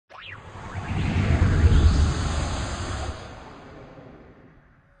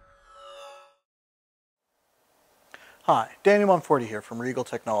Hi, Daniel 140 here from RIGOL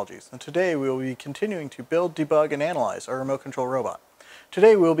Technologies, and today we will be continuing to build, debug, and analyze our remote control robot.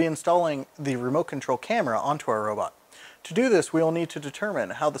 Today we will be installing the remote control camera onto our robot. To do this, we will need to determine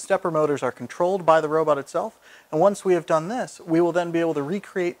how the stepper motors are controlled by the robot itself, and once we have done this, we will then be able to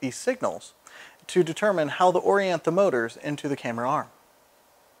recreate these signals to determine how to orient the motors into the camera arm.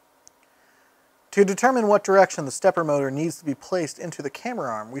 To determine what direction the stepper motor needs to be placed into the camera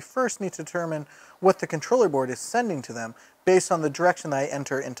arm, we first need to determine what the controller board is sending to them based on the direction that I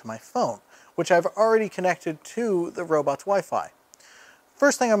enter into my phone, which I've already connected to the robot's Wi-Fi.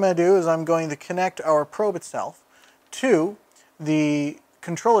 First thing I'm going to do is I'm going to connect our probe itself to the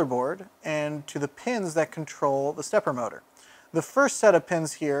controller board and to the pins that control the stepper motor. The first set of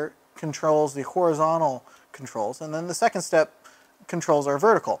pins here controls the horizontal controls, and then the second step controls our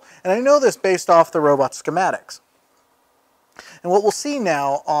vertical. And I know this based off the robot schematics. And what we'll see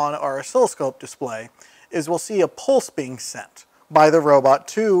now on our oscilloscope display is we'll see a pulse being sent by the robot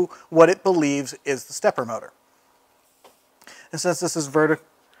to what it believes is the stepper motor. And since this is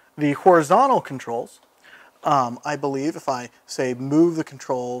the horizontal controls, I believe if I say move the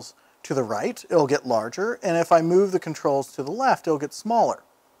controls to the right, it'll get larger, and if I move the controls to the left, it'll get smaller.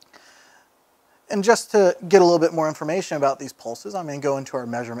 And just to get a little bit more information about these pulses, I'm going to go into our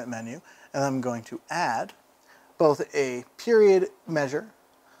measurement menu, and I'm going to add both a period measure,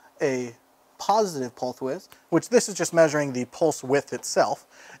 a positive pulse width, which this is just measuring the pulse width itself,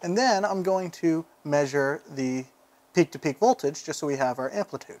 and then I'm going to measure the peak-to-peak voltage just so we have our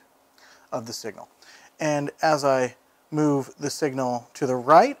amplitude of the signal. And as I move the signal to the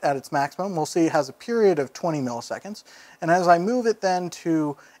right at its maximum, we'll see it has a period of 20 milliseconds. And as I move it then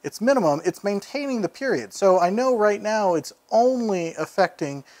to its minimum, it's maintaining the period. So I know right now it's only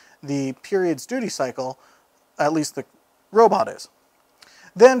affecting the period's duty cycle, at least the robot is.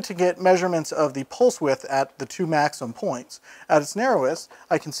 Then to get measurements of the pulse width at the two maximum points, at its narrowest,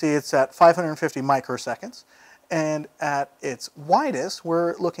 I can see it's at 550 microseconds. And at its widest,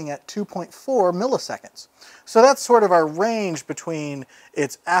 we're looking at 2.4 milliseconds. So that's sort of our range between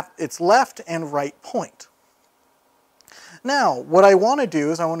its left and right point. Now, what I want to do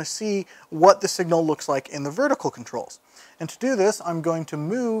is I want to see what the signal looks like in the vertical controls. And to do this, I'm going to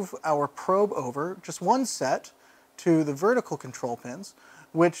move our probe over just one set to the vertical control pins,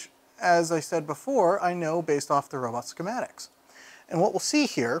 which, as I said before, I know based off the robot schematics. And what we'll see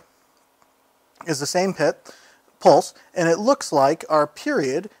here is the same pulse, and it looks like our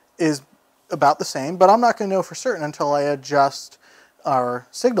period is about the same, but I'm not going to know for certain until I adjust our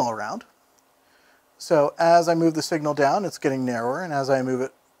signal around. So as I move the signal down, it's getting narrower, and as I move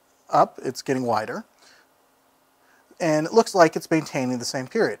it up, it's getting wider. And it looks like it's maintaining the same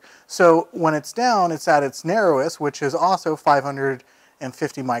period. So when it's down, it's at its narrowest, which is also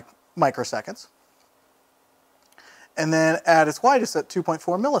 550 microseconds. And then at its widest at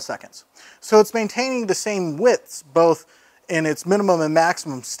 2.4 milliseconds. So it's maintaining the same widths both in its minimum and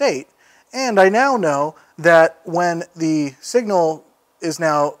maximum state, and I now know that when the signal is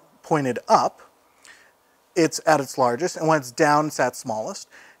now pointed up, it's at its largest, and when it's down, it's at smallest,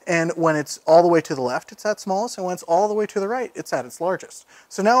 and when it's all the way to the left, it's at smallest, and when it's all the way to the right, it's at its largest.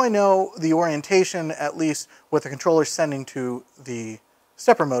 So now I know the orientation, at least what the controller is sending to the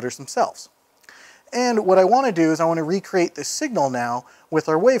stepper motors themselves. And what I want to do is I want to recreate this signal now with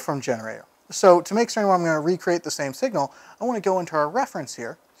our waveform generator. So to make certain I'm going to recreate the same signal, I want to go into our reference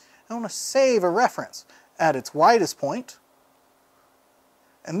here. I want to save a reference at its widest point.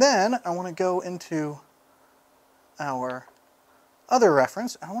 And then I want to go into our other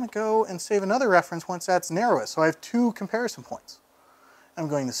reference. I want to go and save another reference once that's narrowest. So I have two comparison points. I'm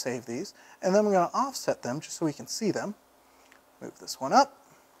going to save these. And then we're going to offset them just so we can see them. Move this one up.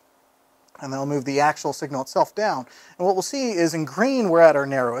 And then I'll move the actual signal itself down. And what we'll see is in green we're at our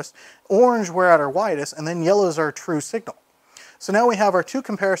narrowest, orange we're at our widest, and then yellow is our true signal. So now we have our two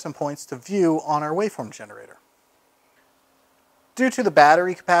comparison points to view on our waveform generator. Due to the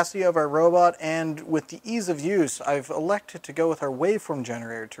battery capacity of our robot and with the ease of use, I've elected to go with our waveform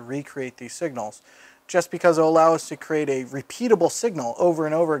generator to recreate these signals, just because it will allow us to create a repeatable signal over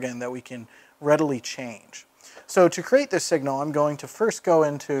and over again that we can readily change. So to create this signal, I'm going to first go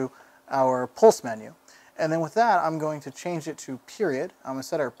into our pulse menu, and then with that I'm going to change it to period. I'm going to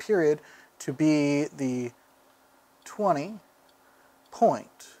set our period to be the 20.23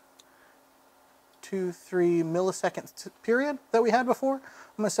 millisecond period that we had before.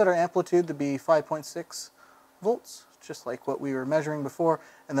 I'm going to set our amplitude to be 5.6 volts, just like what we were measuring before,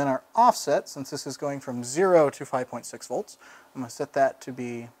 and then our offset, since this is going from 0 to 5.6 volts, I'm going to set that to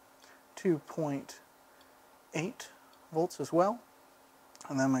be 2.8 volts as well.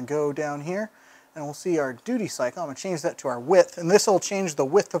 And then I'm going to go down here and we'll see our duty cycle. I'm going to change that to our width, and this will change the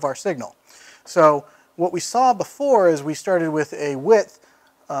width of our signal. So what we saw before is we started with a width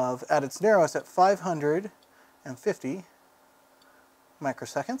of, at its narrowest, at 550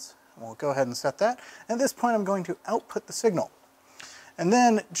 microseconds. We'll go ahead and set that. At this point, I'm going to output the signal. And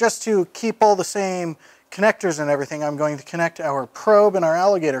then, just to keep all the same connectors and everything, I'm going to connect our probe and our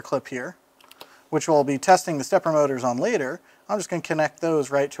alligator clip here, which we'll be testing the stepper motors on later. I'm just going to connect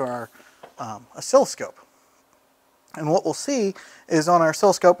those right to our oscilloscope. And what we'll see is on our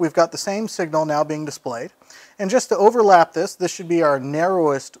oscilloscope we've got the same signal now being displayed. And just to overlap this, this should be our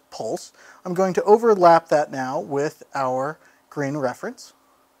narrowest pulse. I'm going to overlap that now with our green reference.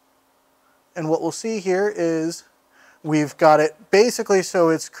 And what we'll see here is we've got it basically so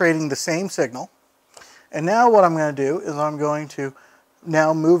it's creating the same signal. And now what I'm going to do is I'm going to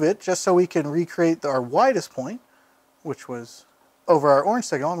now move it just so we can recreate our widest point, which was over our orange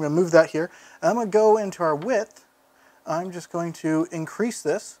signal. I'm going to move that here. And I'm going to go into our width. I'm just going to increase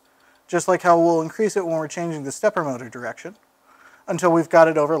this, just like how we'll increase it when we're changing the stepper motor direction, until we've got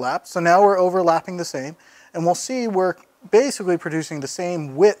it overlapped. So now we're overlapping the same, and we'll see we're basically producing the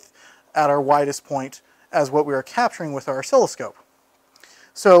same width at our widest point as what we are capturing with our oscilloscope.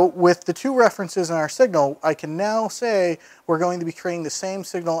 So with the two references in our signal, I can now say we're going to be creating the same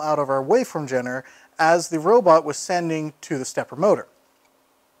signal out of our waveform generator as the robot was sending to the stepper motor.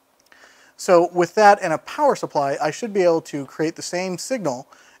 So with that and a power supply, I should be able to create the same signal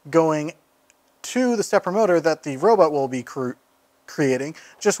going to the stepper motor that the robot will be creating,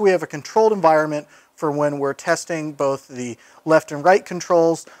 just so we have a controlled environment for when we're testing both the left and right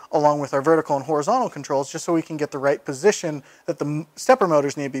controls along with our vertical and horizontal controls, just so we can get the right position that the stepper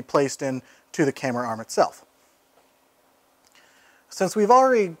motors need to be placed in to the camera arm itself. Since we've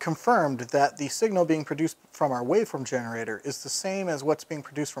already confirmed that the signal being produced from our waveform generator is the same as what's being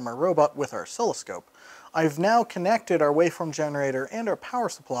produced from our robot with our oscilloscope, I've now connected our waveform generator and our power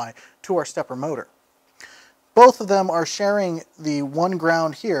supply to our stepper motor. Both of them are sharing the one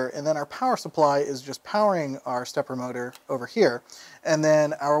ground here, and then our power supply is just powering our stepper motor over here, and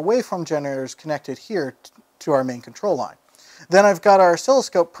then our waveform generator is connected here to our main control line. Then I've got our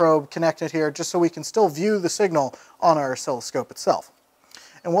oscilloscope probe connected here just so we can still view the signal on our oscilloscope itself.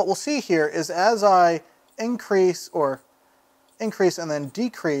 And what we'll see here is as I increase and then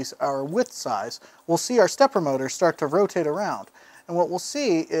decrease our width size, we'll see our stepper motor start to rotate around. And what we'll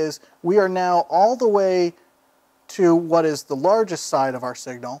see is we are now all the way to what is the largest side of our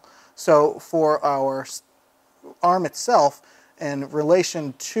signal. So for our arm itself, in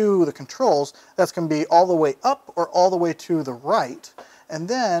relation to the controls, that's going to be all the way up or all the way to the right. And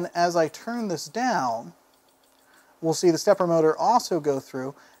then as I turn this down, we'll see the stepper motor also go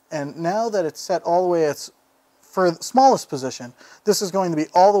through, and now that it's set all the way at its smallest position, this is going to be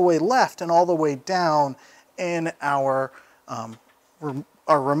all the way left and all the way down in our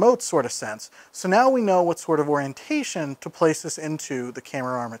remote sort of sense. So now we know what sort of orientation to place this into the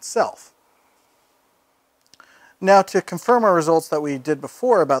camera arm itself. Now, to confirm our results that we did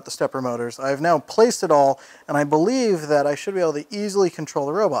before about the stepper motors, I've now placed it all, and I believe that I should be able to easily control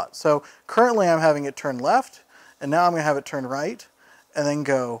the robot. So currently I'm having it turn left, and now I'm going to have it turn right, and then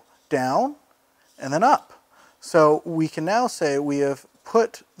go down, and then up. So we can now say we have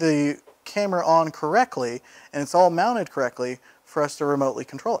put the camera on correctly, and it's all mounted correctly for us to remotely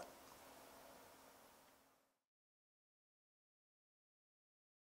control it.